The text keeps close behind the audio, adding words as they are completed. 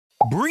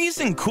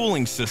Breeze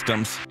Cooling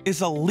Systems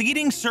is a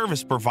leading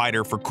service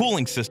provider for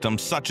cooling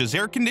systems such as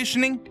air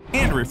conditioning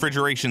and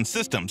refrigeration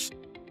systems,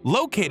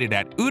 located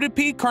at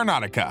Udupi,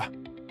 Karnataka.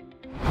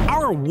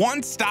 Our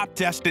one-stop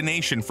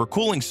destination for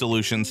cooling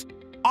solutions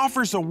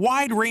offers a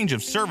wide range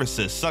of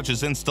services such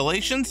as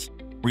installations,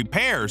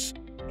 repairs,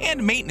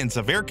 and maintenance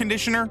of air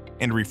conditioner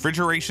and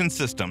refrigeration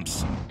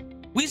systems.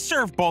 We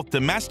serve both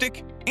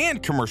domestic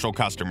and commercial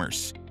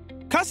customers.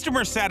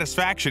 Customer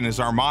satisfaction is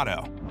our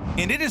motto,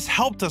 and it has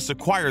helped us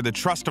acquire the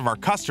trust of our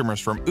customers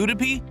from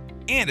Udupi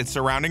and its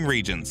surrounding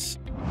regions.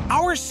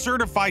 Our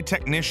certified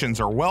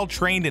technicians are well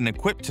trained and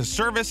equipped to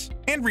service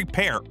and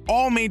repair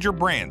all major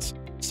brands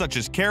such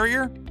as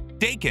Carrier,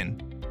 Daikin,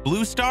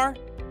 Blue Star,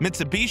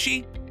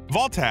 Mitsubishi,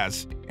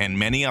 Voltaz, and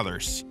many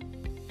others.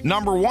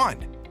 Number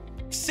 1.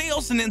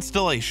 Sales and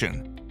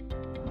installation.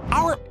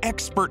 Our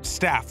expert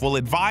staff will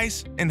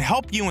advise and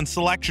help you in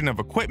selection of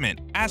equipment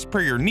as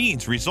per your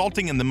needs,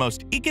 resulting in the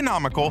most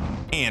economical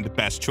and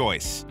best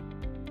choice.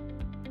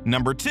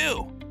 Number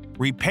 2.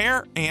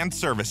 Repair and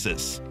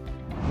services.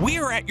 We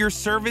are at your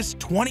service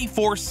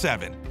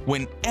 24/7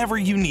 whenever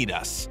you need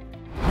us.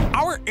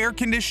 Our air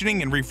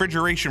conditioning and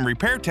refrigeration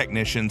repair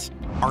technicians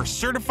are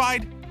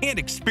certified and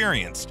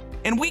experienced,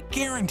 and we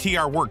guarantee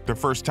our work the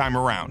first time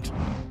around.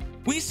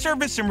 We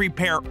service and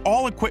repair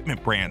all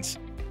equipment brands,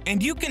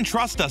 and you can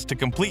trust us to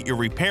complete your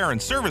repair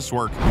and service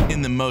work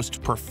in the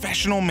most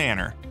professional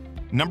manner.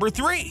 Number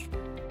 3.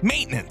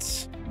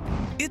 Maintenance.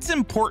 It's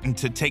important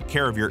to take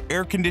care of your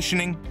air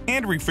conditioning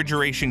and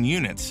refrigeration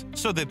units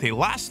so that they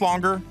last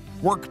longer,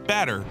 work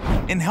better,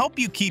 and help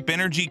you keep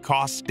energy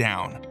costs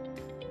down.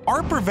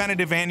 Our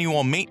preventative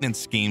annual maintenance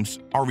schemes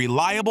are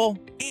reliable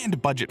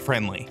and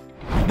budget-friendly.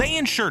 They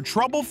ensure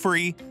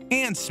trouble-free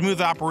and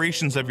smooth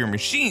operations of your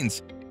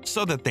machines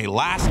so that they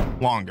last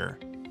longer.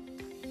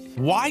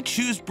 Why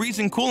choose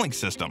Breeze Cooling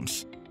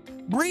Systems?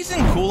 Breeze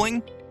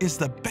Cooling is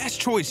the best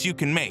choice you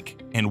can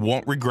make and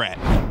won't regret.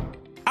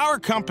 Our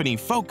company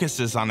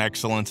focuses on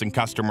excellence in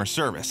customer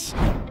service.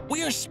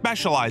 We are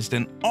specialized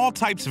in all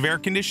types of air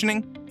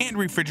conditioning and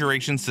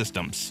refrigeration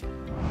systems.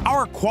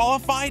 Our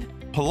qualified,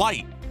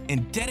 polite,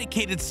 and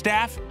dedicated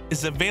staff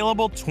is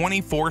available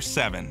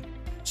 24/7.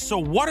 So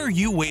what are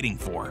you waiting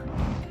for?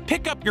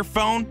 Pick up your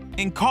phone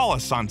and call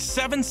us on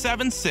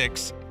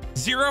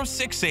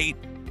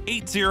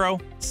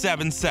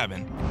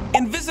 776-068-8077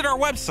 and visit our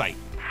website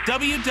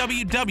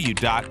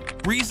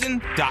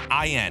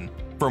www.breezen.in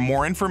for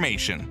more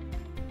information.